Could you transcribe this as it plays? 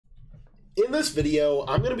in this video,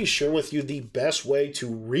 I'm going to be sharing with you the best way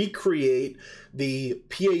to recreate the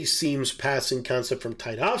PA seams passing concept from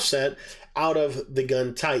tight offset out of the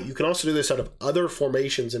gun tight. You can also do this out of other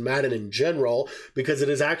formations in Madden in general, because it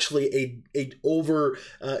is actually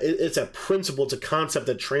it's a principle, it's a concept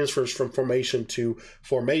that transfers from formation to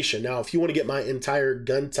formation. Now, if you want to get my entire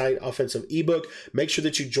gun tight offensive ebook, make sure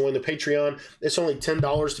that you join the Patreon. It's only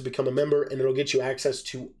 $10 to become a member, and it'll get you access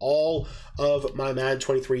to all of my Madden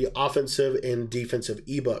 23 offensive and defensive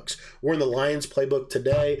ebooks. We're in the Lions playbook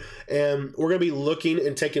today, and we're going to be looking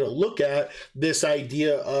and taking a look at this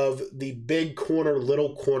idea of the big corner,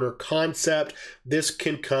 little corner concept. This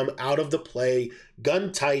can come out of the play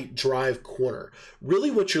gun tight drive corner.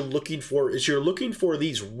 Really what you're looking for is you're looking for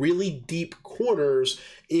these really deep corners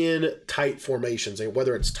in tight formations,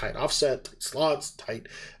 whether it's tight offset, tight slots, tight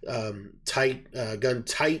gun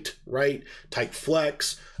tight, right? Tight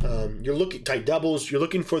flex, you're looking tight doubles, you're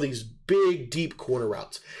looking for these big deep corner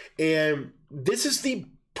routes. And this is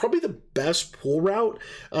probably the best pull route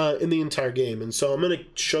in the entire game. And so I'm going to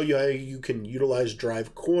show you how you can utilize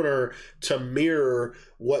drive corner to mirror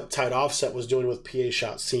what tight offset was doing with PA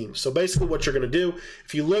shot seam. So basically what you're going to do,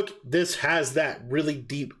 if you look, this has that really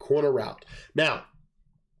deep corner route. Now,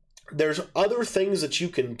 there's other things that you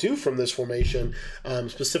can do from this formation,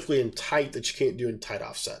 specifically in tight, that you can't do in tight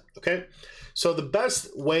offset, okay? So the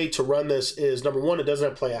best way to run this is, number one, it doesn't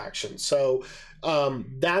have play action. So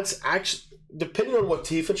that's actually, depending on what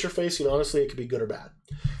defense you're facing, honestly, it could be good or bad.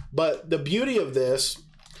 But the beauty of this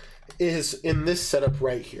is in this setup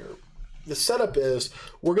right here. The setup is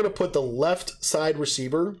we're going to put the left side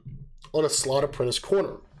receiver on a slot apprentice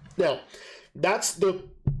corner. Now, that's the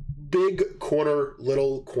big corner,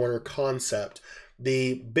 little corner concept.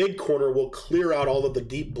 The big corner will clear out all of the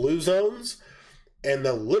deep blue zones, and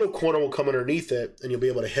the little corner will come underneath it, and you'll be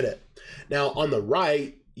able to hit it. Now, on the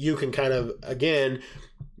right, you can kind of, again,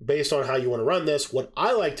 based on how you want to run this, what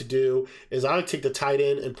I like to do is I take the tight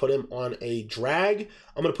end and put him on a drag.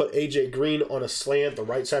 I'm going to put AJ Green on a slant, the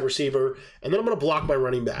right side receiver, and then I'm going to block my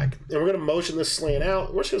running back. And we're going to motion this slant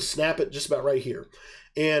out. We're just going to snap it just about right here.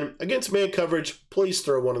 And against man coverage, please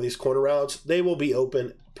throw one of these corner routes. They will be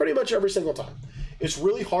open pretty much every single time. It's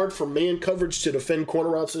really hard for man coverage to defend corner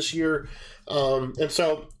routes this year. And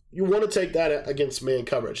so you want to take that against man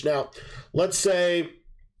coverage. Now, let's say,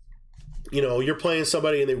 you know, you're playing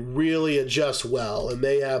somebody and they really adjust well, and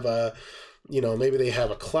they have a, you know, maybe they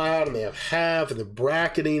have a cloud and they have half and they're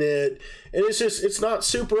bracketing it, and it's not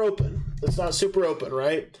super open. It's not super open,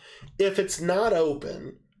 right? If it's not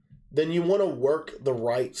open, then you want to work the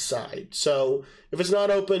right side. So if it's not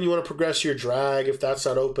open, you want to progress your drag. If that's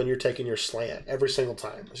not open, you're taking your slant every single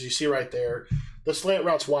time. As you see right there, the slant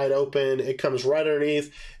route's wide open. It comes right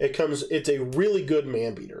underneath. It's a really good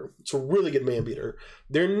man beater. It's a really good man beater.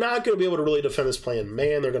 They're not going to be able to really defend this play in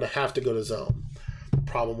man. They're going to have to go to zone. The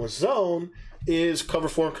problem with zone is cover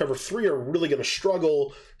 4 and cover 3 are really going to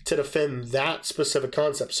struggle to defend that specific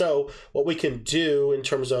concept. So what we can do in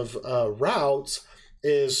terms of routes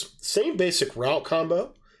is same basic route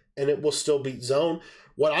combo, and it will still beat zone.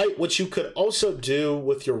 What you could also do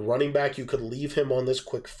with your running back, you could leave him on this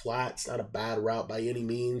quick flat. It's not a bad route by any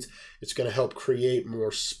means. It's going to help create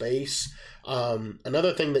more space.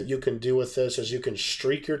 Another thing that you can do with this is you can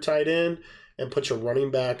streak your tight end and put your running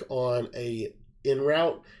back on a in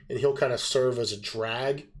route, and he'll kind of serve as a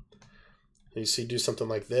drag. You see, do something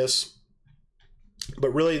like this. But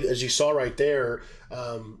really, as you saw right there,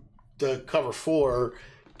 the cover 4,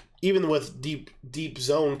 even with deep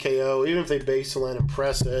zone KO, even if they baseline and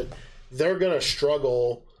press it, they're going to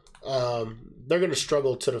struggle. They're going to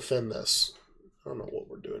struggle to defend this. I don't know what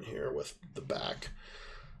we're doing here with the back,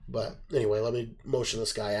 but anyway, let me motion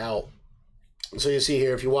this guy out. So you see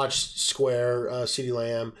here, if you watch square, CeeDee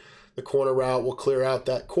Lamb, the corner route will clear out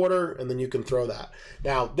that quarter, and then you can throw that.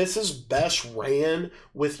 Now, this is best ran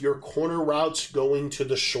with your corner routes going to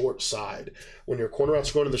the short side. When your corner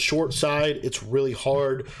routes going to the short side, it's really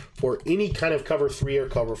hard for any kind of cover 3 or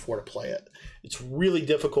cover 4 to play it. It's really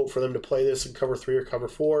difficult for them to play this in cover 3 or cover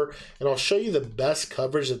 4, and I'll show you the best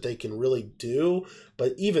coverage that they can really do,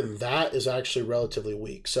 but even that is actually relatively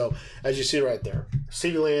weak. So, as you see right there,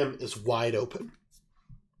 CeeDee Lamb is wide open.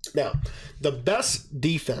 Now, the best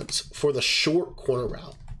defense for the short corner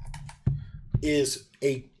route is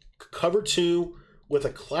a cover 2 with a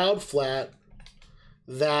cloud flat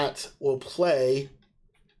that will play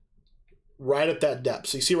right at that depth.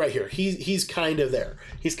 So you see right here, he's kind of there.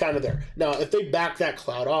 He's kind of there. Now, if they back that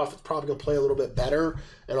cloud off, it's probably going to play a little bit better,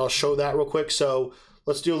 and I'll show that real quick. So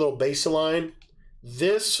let's do a little baseline.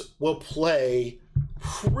 This will play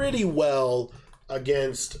pretty well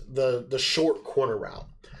against the short corner route.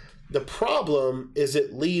 The problem is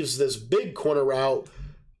it leaves this big corner route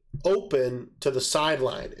open to the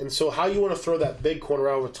sideline. And so how you want to throw that big corner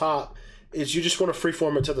out over the top is you just want to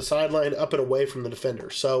freeform it to the sideline, up and away from the defender.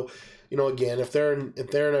 So, you know, again, if they're in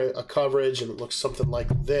a coverage and it looks something like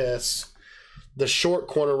this, the short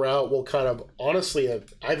corner route will kind of, honestly,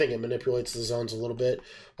 I think it manipulates the zones a little bit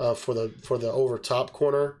for the over top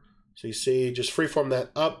corner. So you see, just freeform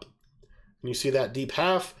that up, and you see that deep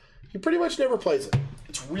half. He pretty much never plays it.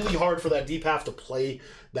 It's really hard for that deep half to play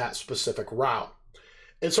that specific route.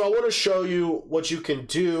 And so I want to show you what you can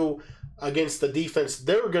do against the defense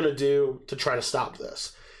they're going to do to try to stop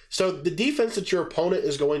this. So the defense that your opponent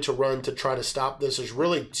is going to run to try to stop this is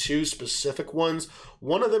really two specific ones.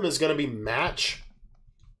 One of them is going to be match.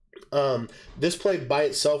 This play by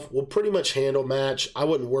itself will pretty much handle match. I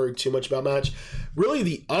wouldn't worry too much about match. Really,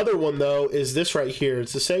 the other one, though, is this right here.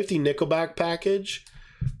 It's the safety nickelback package.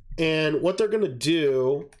 And what they're going to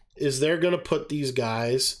do is they're going to put these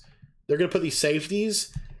guys, they're going to put these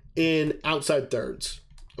safeties in outside thirds.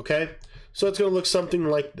 Okay? So it's going to look something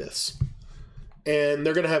like this. And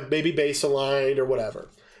they're going to have maybe base aligned or whatever.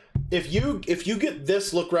 If you get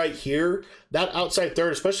this look right here, that outside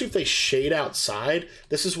third, especially if they shade outside,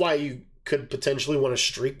 this is why you could potentially want to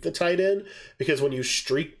streak the tight end, because when you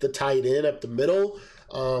streak the tight end up the middle,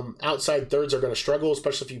 outside thirds are going to struggle,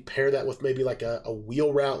 especially if you pair that with maybe like a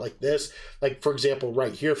wheel route like this. Like, for example,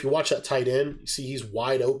 right here, if you watch that tight end, you see he's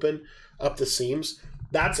wide open up the seams.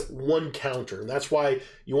 That's one counter, and that's why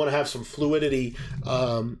you want to have some fluidity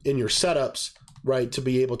in your setups, right, to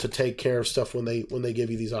be able to take care of stuff when they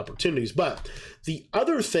give you these opportunities. But the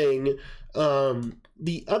other thing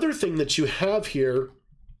that you have here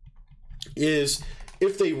is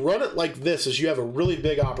if they run it like this, is you have a really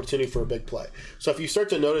big opportunity for a big play. So if you start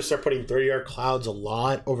to notice they're putting 30-yard clouds a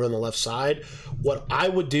lot over on the left side, what I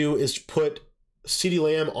would do is put CeeDee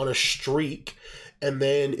Lamb on a streak, and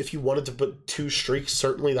then if you wanted to put two streaks,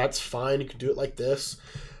 certainly that's fine. You could do it like this.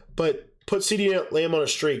 But put CeeDee Lamb on a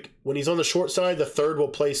streak. When he's on the short side, the third will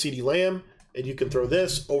play CeeDee Lamb, and you can throw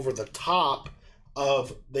this over the top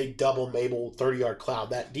of the double Mabel 30-yard cloud.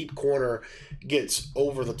 That deep corner gets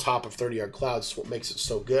over the top of 30-yard clouds. That's what makes it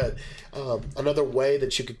so good. Another way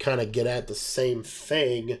that you could kind of get at the same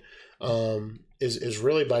thing is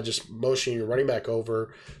really by just motioning your running back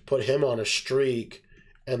over, put him on a streak,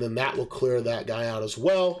 and then that will clear that guy out as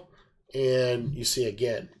well. And you see,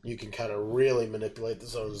 again, you can kind of really manipulate the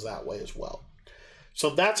zones that way as well. So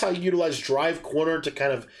that's how you utilize drive corner to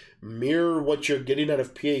kind of mirror what you're getting out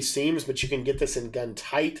of PA seams, but you can get this in gun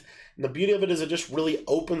tight. And the beauty of it is it just really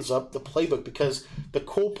opens up the playbook, because the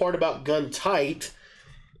cool part about gun tight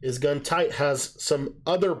is gun tight has some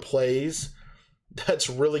other plays that's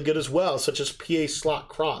really good as well, such as PA slot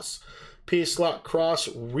cross. PA slot cross,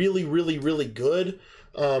 really, really, really good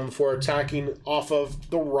for attacking off of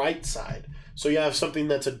the right side. So you have something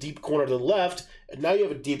that's a deep corner to the left, and now you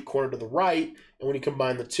have a deep corner to the right, and when you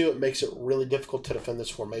combine the two, it makes it really difficult to defend this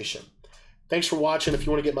formation. Thanks for watching. If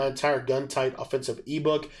you want to get my entire Gun Tight offensive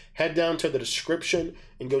ebook, head down to the description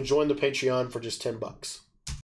and go join the Patreon for just $10.